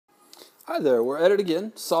Hi there, we're at it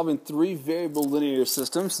again, solving three variable linear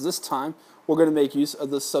systems. This time, we're going to make use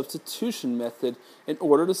of the substitution method in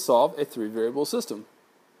order to solve a three variable system.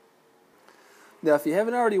 Now, if you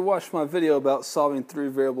haven't already watched my video about solving three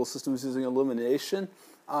variable systems using elimination,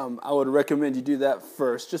 I would recommend you do that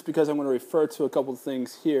first, just because I'm going to refer to a couple of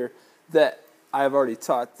things here that I've already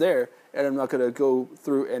taught there, and I'm not going to go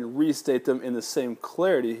through and restate them in the same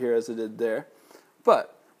clarity here as I did there.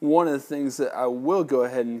 But one of the things that I will go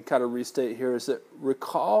ahead and kind of restate here is that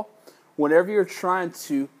recall, whenever you're trying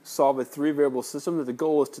to solve a three variable system, that the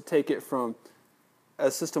goal is to take it from a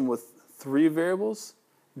system with three variables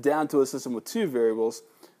down to a system with two variables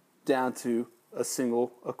down to a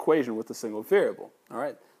single equation with a single variable. All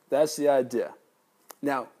right, that's the idea.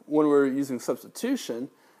 Now, when we're using substitution,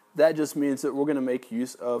 that just means that we're going to make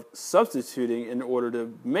use of substituting in order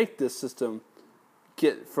to make this system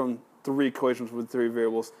get from three equations with three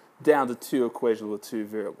variables down to two equations with two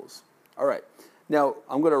variables. All right, now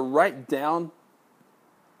I'm going to write down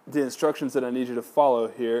the instructions that I need you to follow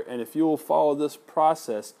here, and if you will follow this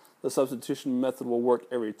process, the substitution method will work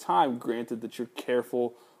every time, granted that you're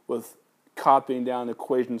careful with copying down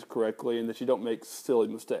equations correctly and that you don't make silly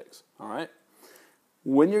mistakes. All right?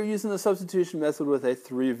 When you're using the substitution method with a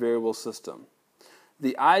three variable system,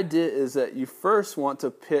 the idea is that you first want to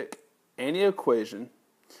pick any equation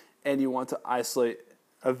and you want to isolate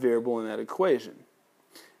a variable in that equation.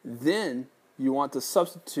 Then you want to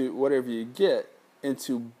substitute whatever you get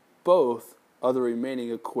into both of the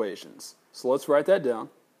remaining equations. So let's write that down.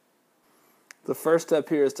 The first step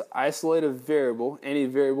here is to isolate a variable, any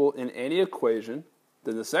variable in any equation.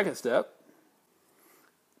 Then the second step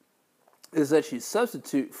is that you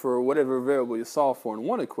substitute for whatever variable you solve for in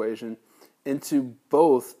one equation into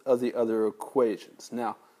both of the other equations.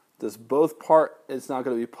 Now, this both part is not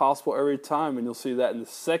going to be possible every time, and you'll see that in the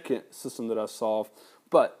second system that I solve.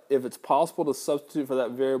 But if it's possible to substitute for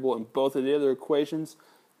that variable in both of the other equations,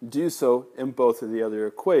 do so in both of the other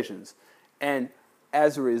equations. And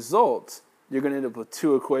as a result, you're going to end up with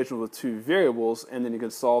two equations with two variables, and then you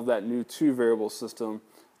can solve that new two variable system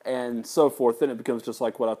and so forth. Then it becomes just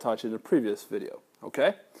like what I taught you in the previous video.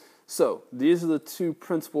 Okay? So these are the two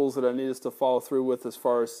principles that I need us to follow through with as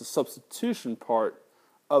far as the substitution part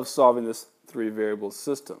of solving this three variable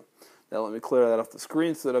system. Now let me clear that off the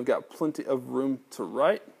screen so that I've got plenty of room to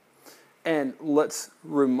write. And let's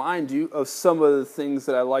remind you of some of the things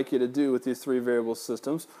that I like you to do with these three variable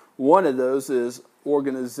systems. One of those is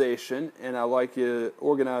organization, and I like you to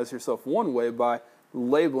organize yourself one way by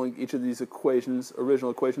labeling each of these equations,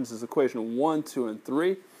 original equations, as equation 1, 2, and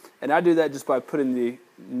 3. And I do that just by putting the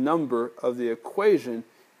number of the equation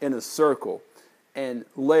in a circle. And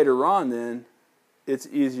later on then, it's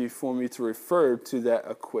easy for me to refer to that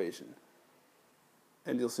equation.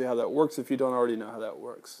 And you'll see how that works if you don't already know how that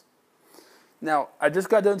works. Now, I just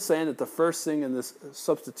got done saying that the first thing in this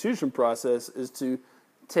substitution process is to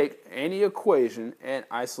take any equation and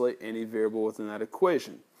isolate any variable within that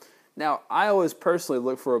equation. Now, I always personally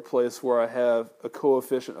look for a place where I have a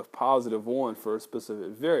coefficient of positive 1 for a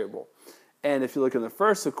specific variable. And if you look in the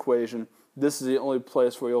first equation, this is the only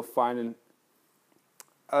place where you'll find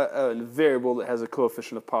a variable that has a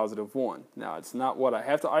coefficient of positive 1. Now, it's not what I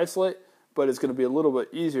have to isolate, but it's going to be a little bit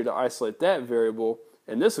easier to isolate that variable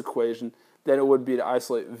in this equation than it would be to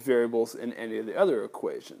isolate variables in any of the other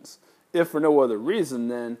equations. If for no other reason,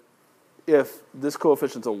 then if this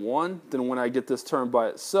coefficient's a 1, then when I get this term by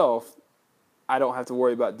itself, I don't have to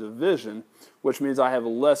worry about division, which means I have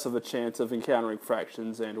less of a chance of encountering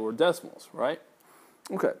fractions and or decimals, right?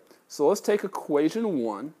 Okay, so let's take equation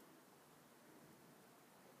 1.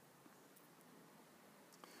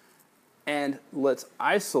 And let's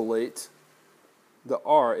isolate the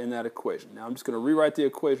r in that equation. Now I'm just going to rewrite the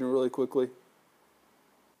equation really quickly.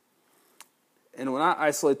 And when I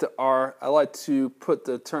isolate the r, I like to put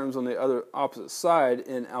the terms on the other opposite side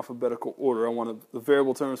in alphabetical order. I want the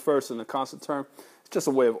variable terms first and the constant term. It's just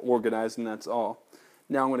a way of organizing, that's all.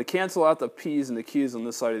 Now I'm going to cancel out the p's and the q's on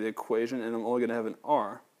this side of the equation, and I'm only going to have an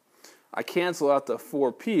r. I cancel out the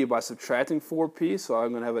 4p by subtracting 4p, so I'm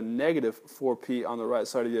going to have a negative 4p on the right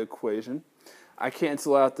side of the equation. I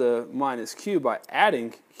cancel out the minus q by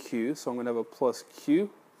adding q, so I'm going to have a plus q.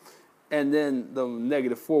 And then the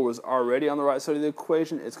negative 4 was already on the right side of the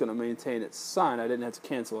equation. It's going to maintain its sign. I didn't have to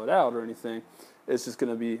cancel it out or anything. It's just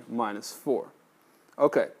going to be minus 4.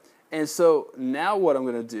 Okay, and so now what I'm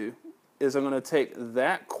going to do is I'm going to take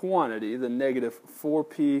that quantity, the negative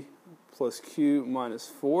 4p plus q minus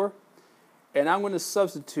 4, and I'm going to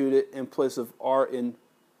substitute it in place of r in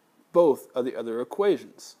both of the other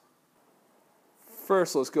equations.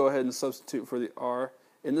 First, let's go ahead and substitute for the r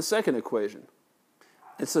in the second equation.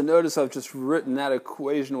 And so notice I've just written that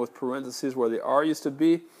equation with parentheses where the r used to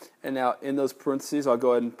be. And now in those parentheses, I'll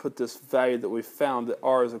go ahead and put this value that we found that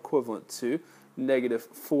r is equivalent to negative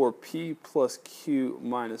 4p plus q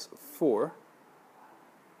minus 4.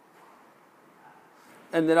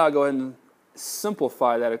 And then I'll go ahead and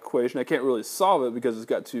simplify that equation. I can't really solve it because it's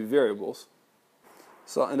got two variables.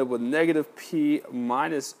 So I'll end up with negative p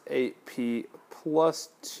minus 8p plus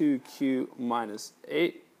 2q minus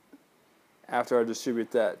 8 after I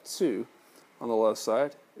distribute that 2 on the left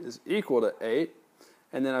side is equal to 8.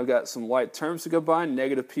 And then I've got some like terms to combine.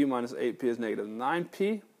 Negative p minus 8p is negative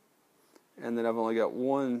 9p. And then I've only got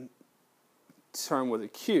one term with a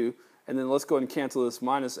q. And then let's go ahead and cancel this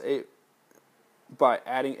minus 8 by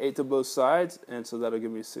adding 8 to both sides. And so that'll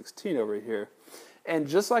give me 16 over here. And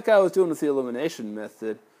just like I was doing with the elimination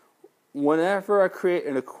method, whenever I create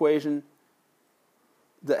an equation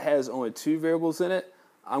that has only two variables in it,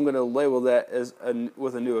 I'm going to label that as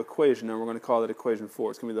with a new equation, and we're going to call that equation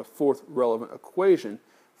 4. It's going to be the fourth relevant equation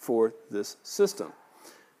for this system.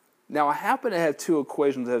 Now, I happen to have two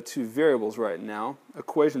equations that have two variables right now.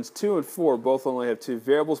 Equations 2 and 4 both only have two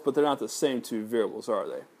variables, but they're not the same two variables, are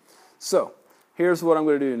they? So, here's what I'm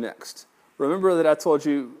going to do next. Remember that I told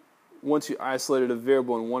you once you isolated a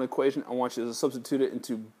variable in one equation, I want you to substitute it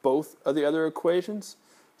into both of the other equations.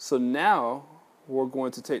 So now we're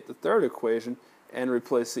going to take the third equation and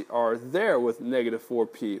replace the r there with negative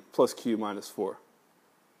 4p plus q minus 4.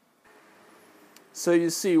 So you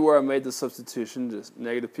see where I made the substitution, just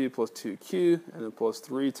negative p plus 2q, and then plus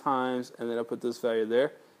 3 times, and then I put this value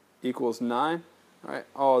there, equals 9. All right,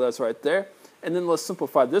 all that's right there. And then let's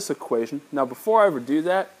simplify this equation. Now before I ever do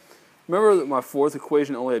that, remember that my fourth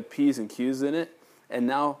equation only had p's and q's in it, and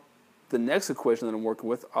now the next equation that I'm working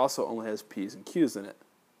with also only has p's and q's in it.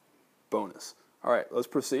 Bonus. All right, let's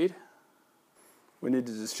proceed. We need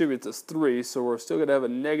to distribute this 3, so we're still going to have a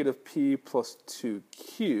negative p plus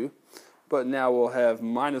 2q, but now we'll have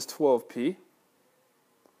minus 12p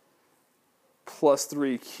plus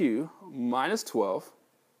 3q minus 12,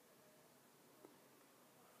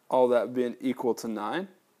 all that being equal to 9.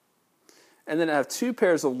 And then I have two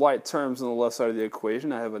pairs of like terms on the left side of the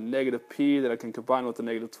equation. I have a negative p that I can combine with a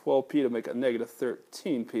negative 12p to make a negative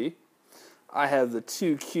 13p. I have the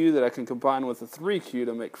 2q that I can combine with the 3q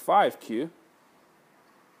to make 5q.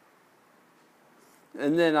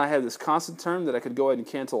 And then I have this constant term that I could go ahead and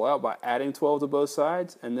cancel out by adding 12 to both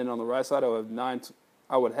sides. And then on the right side, I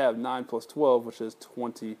would have 9 plus 12, which is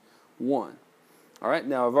 21. All right,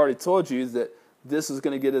 now I've already told you that this is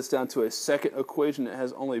going to get us down to a second equation that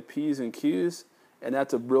has only p's and q's, and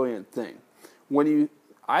that's a brilliant thing. When you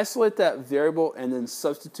isolate that variable and then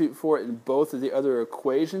substitute for it in both of the other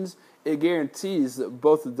equations, it guarantees that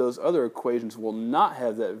both of those other equations will not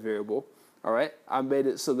have that variable. All right, I made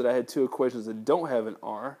it so that I had two equations that don't have an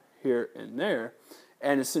r here and there.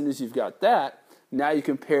 And as soon as you've got that, now you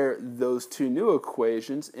compare those two new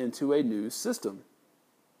equations into a new system.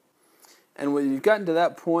 And when you've gotten to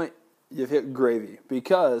that point, you've hit gravy,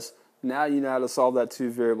 because now you know how to solve that two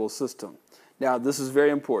variable system. Now, this is very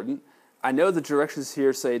important. I know the directions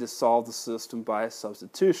here say to solve the system by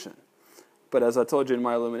substitution. But as I told you in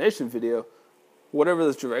my elimination video, whatever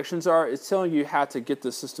those directions are, it's telling you how to get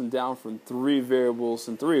the system down from 3 variables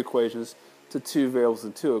and 3 equations to 2 variables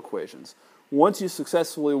and 2 equations. Once you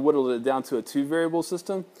successfully whittled it down to a 2 variable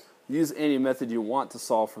system, use any method you want to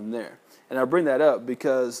solve from there. And I bring that up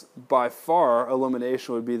because by far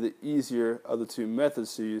elimination would be the easier of the two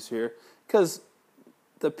methods to use here, because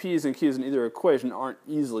the p's and q's in either equation aren't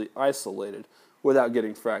easily isolated without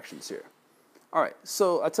getting fractions here. All right,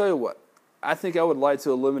 so I tell you what. I think I would like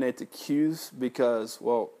to eliminate the q's because,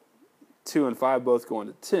 well, 2 and 5 both go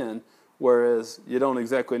into 10, whereas you don't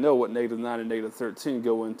exactly know what negative 9 and negative 13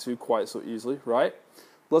 go into quite so easily, right?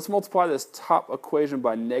 Let's multiply this top equation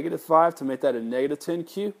by negative 5 to make that a negative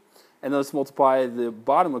 10q, and let's multiply the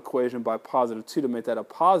bottom equation by positive 2 to make that a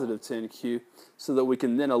positive 10q, so that we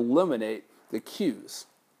can then eliminate the q's.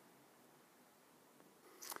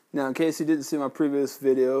 Now, in case you didn't see my previous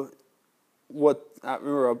video,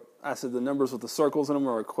 remember I said the numbers with the circles in them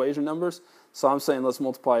are equation numbers. So I'm saying let's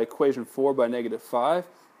multiply equation 4 by negative 5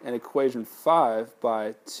 and equation 5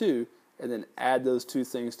 by 2, and then add those two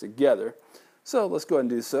things together. So let's go ahead and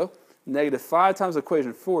do so. Negative 5 times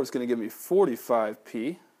equation 4 is going to give me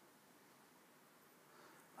 45p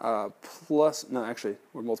plus, no, actually,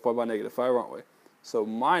 we're multiplied by negative 5, aren't we? So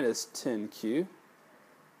minus 10q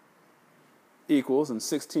equals, and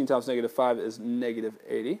 16 times negative 5 is negative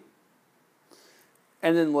 80.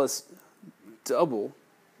 And then let's double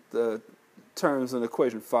the terms in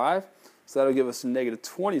equation 5. So that'll give us negative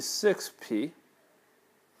 26p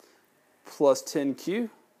plus 10q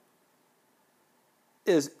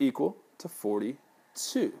is equal to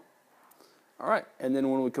 42. All right, and then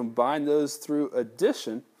when we combine those through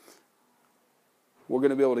addition, we're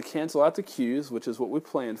going to be able to cancel out the q's, which is what we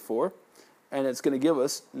planned for, and it's going to give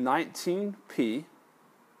us 19p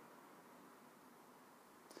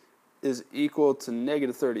is equal to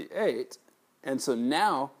negative 38. And so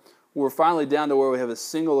now we're finally down to where we have a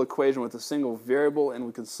single equation with a single variable, and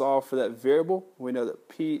we can solve for that variable. We know that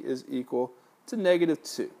p is equal to negative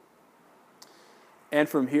 2. And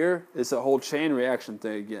from here, it's a whole chain reaction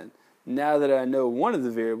thing again. Now that I know one of the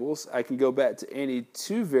variables, I can go back to any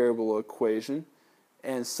two-variable equation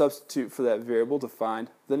and substitute for that variable to find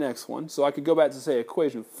the next one. So I could go back to, say,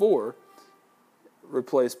 equation 4,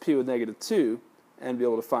 replace p with negative 2, and be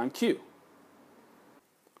able to find q.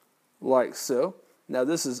 Like so. Now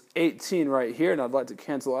this is 18 right here, and I'd like to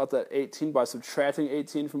cancel out that 18 by subtracting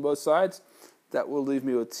 18 from both sides. That will leave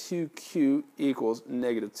me with 2q equals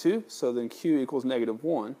negative 2, so then q equals negative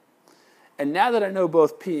 1. And now that I know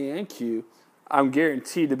both p and q, I'm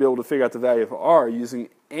guaranteed to be able to figure out the value of r using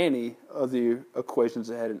any of the equations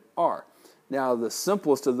that had an r. Now the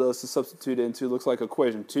simplest of those to substitute into looks like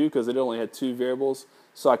equation 2 because it only had two variables,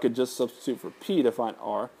 so I could just substitute for p to find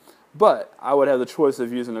r. But I would have the choice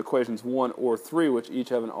of using equations 1 or 3, which each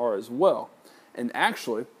have an r as well. And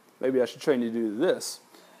actually, maybe I should train you to do this.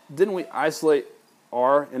 Didn't we isolate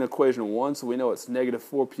r in equation 1, so we know it's negative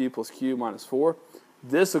 4p plus q minus 4?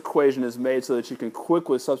 This equation is made so that you can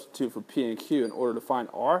quickly substitute for p and q in order to find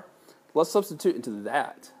r. Let's substitute into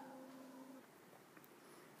that.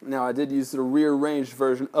 Now I did use the rearranged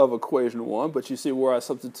version of equation 1, but you see where I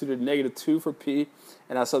substituted negative 2 for p,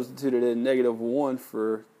 and I substituted in negative 1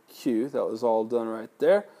 for q. That was all done right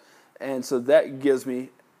there. And so that gives me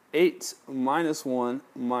 8 minus 1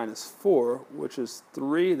 minus 4, which is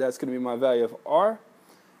 3. That's going to be my value of r.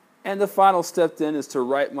 And the final step then is to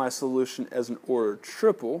write my solution as an ordered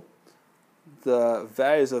triple. The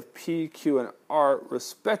values of p, q, and r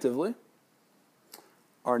respectively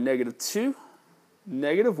are negative 2,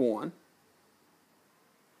 negative 1,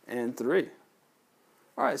 and 3.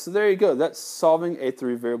 All right, so there you go. That's solving a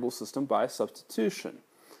three-variable system by substitution.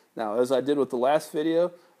 Now, as I did with the last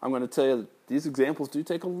video, I'm going to tell you that these examples do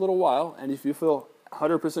take a little while, and if you feel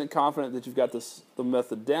 100% confident that you've got the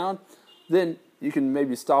method down, then you can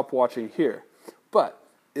maybe stop watching here. But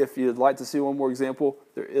if you'd like to see one more example,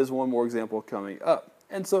 there is one more example coming up.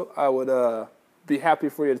 And so I would be happy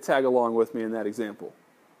for you to tag along with me in that example.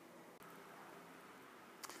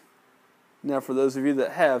 Now for those of you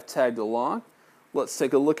that have tagged along, let's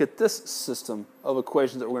take a look at this system of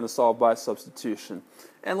equations that we're going to solve by substitution.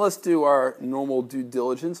 And let's do our normal due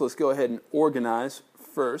diligence. Let's go ahead and organize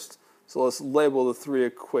first. So let's label the three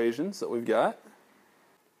equations that we've got.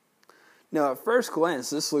 Now, at first glance,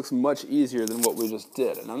 this looks much easier than what we just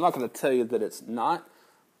did. And I'm not going to tell you that it's not.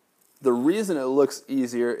 The reason it looks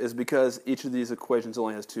easier is because each of these equations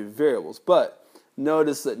only has two variables. But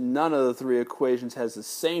notice that none of the three equations has the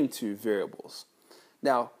same two variables.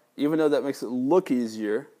 Now, even though that makes it look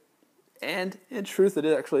easier, and in truth it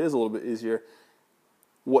actually is a little bit easier,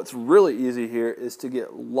 what's really easy here is to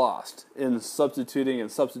get lost in substituting and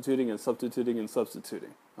substituting and substituting and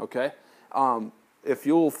substituting. Okay? If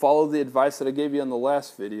you'll follow the advice that I gave you in the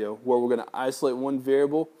last video, where we're going to isolate one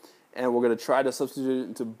variable and we're going to try to substitute it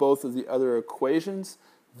into both of the other equations,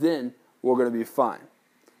 then we're going to be fine.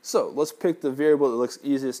 So let's pick the variable that looks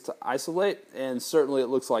easiest to isolate, and certainly it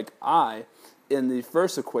looks like I in the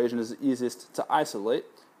first equation is the easiest to isolate.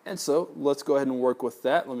 And so let's go ahead and work with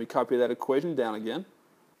that. Let me copy that equation down again.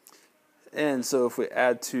 And so if we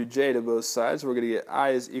add 2j to both sides, we're going to get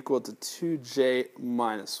I is equal to 2j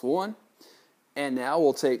minus 1. And now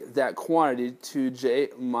we'll take that quantity,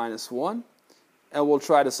 2j minus 1, and we'll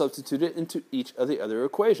try to substitute it into each of the other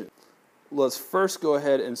equations. Let's first go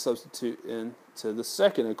ahead and substitute into the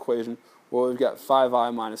second equation, where we've got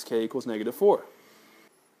 5i minus k equals negative 4.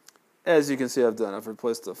 As you can see, I've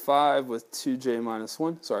replaced the 5 with 2j minus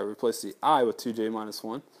 1. Sorry, I replaced the I with 2j minus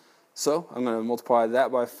 1. So I'm going to multiply that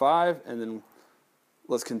by 5, and then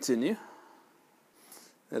let's continue.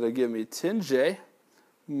 That'll give me 10j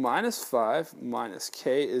minus 5 minus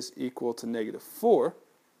k is equal to negative 4.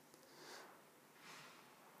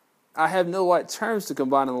 I have no like terms to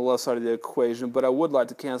combine on the left side of the equation, but I would like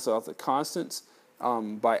to cancel out the constants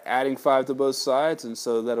by adding 5 to both sides, and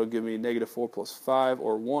so that'll give me negative 4 plus 5,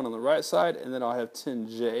 or 1 on the right side, and then I'll have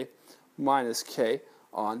 10j minus k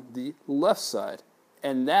on the left side.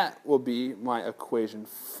 And that will be my equation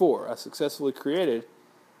 4. I successfully created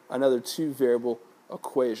another two-variable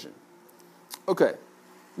equation. Okay,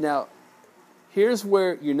 now Here's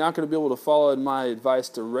where you're not going to be able to follow my advice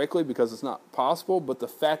directly because it's not possible, but the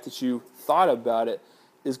fact that you thought about it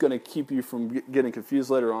is going to keep you from getting confused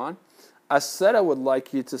later on. I said I would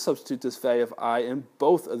like you to substitute this value of I in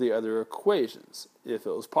both of the other equations, if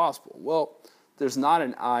it was possible. Well, there's not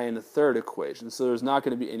an I in the third equation, so there's not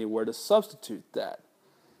going to be anywhere to substitute that.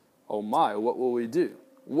 Oh my, what will we do?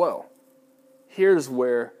 Well, here's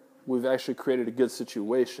where we've actually created a good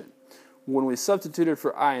situation. When we substituted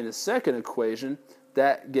for I in the second equation,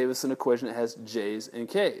 that gave us an equation that has j's and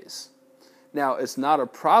k's. Now, it's not a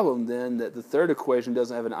problem then that the third equation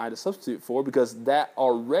doesn't have an I to substitute for because that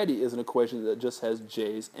already is an equation that just has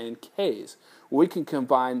j's and k's. We can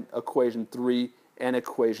combine equation 3 and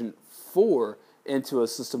equation 4 into a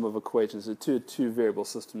system of equations, a two-variable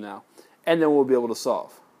system now, and then we'll be able to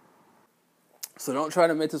solve. So don't try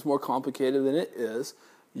to make this more complicated than it is.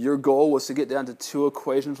 Your goal was to get down to 2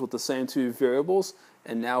 equations with the same 2 variables,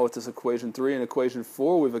 and now with this equation 3 and equation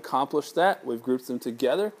 4, we've accomplished that. We've grouped them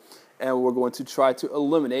together, and we're going to try to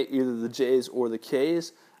eliminate either the j's or the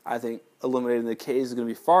k's. I think eliminating the k's is going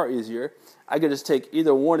to be far easier. I can just take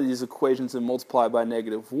either one of these equations and multiply it by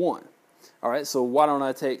 -1. All right, so why don't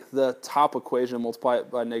I take the top equation and multiply it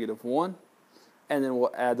by -1, and then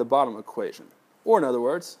we'll add the bottom equation. Or in other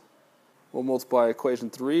words, we'll multiply equation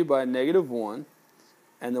 3 by -1,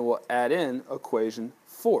 and then we'll add in equation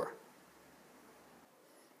 4.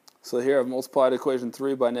 So here I've multiplied equation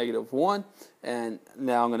 3 by -1, and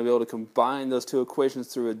now I'm going to be able to combine those 2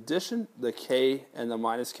 equations through addition. The k and the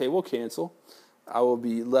minus k will cancel. I will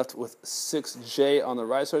be left with 6j on the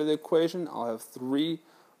right side of the equation. I'll have 3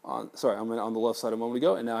 on, I'm on the left side a moment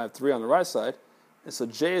ago, and now I have 3 on the right side. And so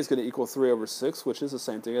j is going to equal 3 over 6, which is the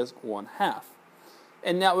same thing as 1/2.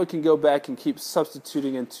 And now we can go back and keep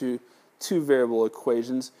substituting into 2 variable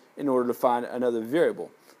equations in order to find another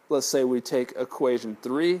variable. Let's say we take equation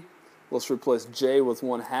 3, let's replace j with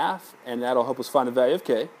 1/2, and that'll help us find the value of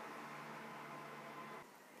k.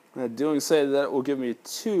 Now doing so, that will give me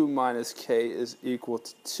 2 minus k is equal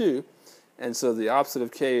to 2, and so the opposite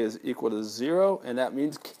of k is equal to 0, and that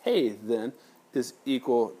means k then is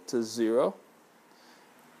equal to 0.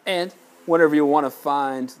 And whenever you want to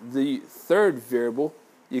find the third variable,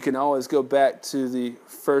 you can always go back to the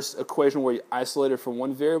first equation where you isolated from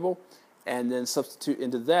one variable and then substitute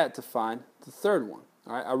into that to find the third one.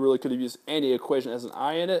 All right, I really could have used any equation that has an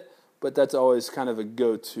I in it, but that's always kind of a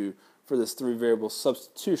go-to for this 3-variable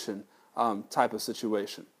substitution type of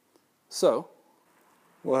situation. So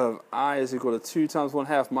we'll have I is equal to 2 times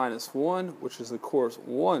 1/2 minus 1, which is of course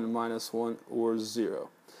 1 minus 1, or 0.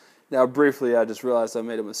 Now briefly, I just realized I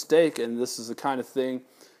made a mistake, and this is the kind of thing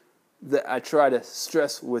that I try to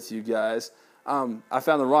stress with you guys. I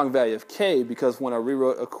found the wrong value of k because when I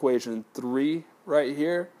rewrote equation 3 right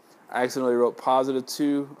here, I accidentally wrote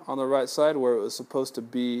 +2 on the right side where it was supposed to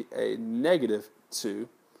be a -2.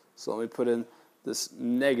 So let me put in this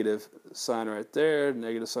negative sign right there,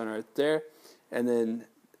 negative sign right there, and then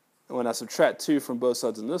when I subtract 2 from both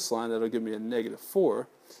sides in this line, that'll give me a -4.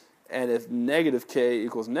 And if negative k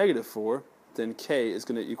equals -4, then k is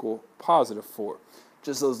going to equal +4.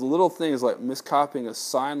 Just those little things like miscopying a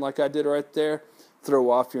sign like I did right there throw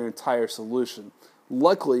off your entire solution.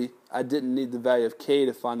 Luckily, I didn't need the value of k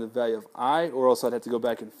to find the value of I, or else I'd have to go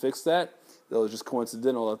back and fix that. That was just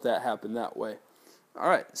coincidental that happened that way. All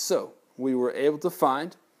right, so we were able to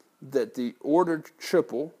find that the ordered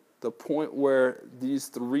triple, the point where these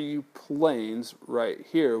 3 planes right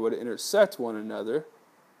here would intersect one another,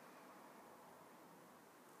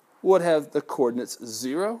 would have the coordinates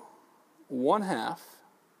 0, 1/2,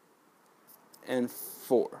 and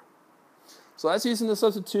 4. So that's using the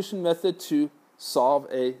substitution method to solve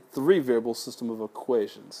a 3-variable system of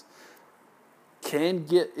equations. Can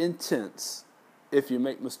get intense if you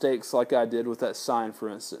make mistakes like I did with that sign, for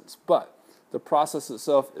instance. But the process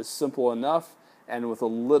itself is simple enough, and with a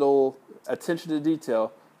little attention to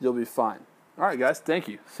detail, you'll be fine. All right, guys, thank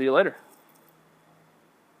you. See you later.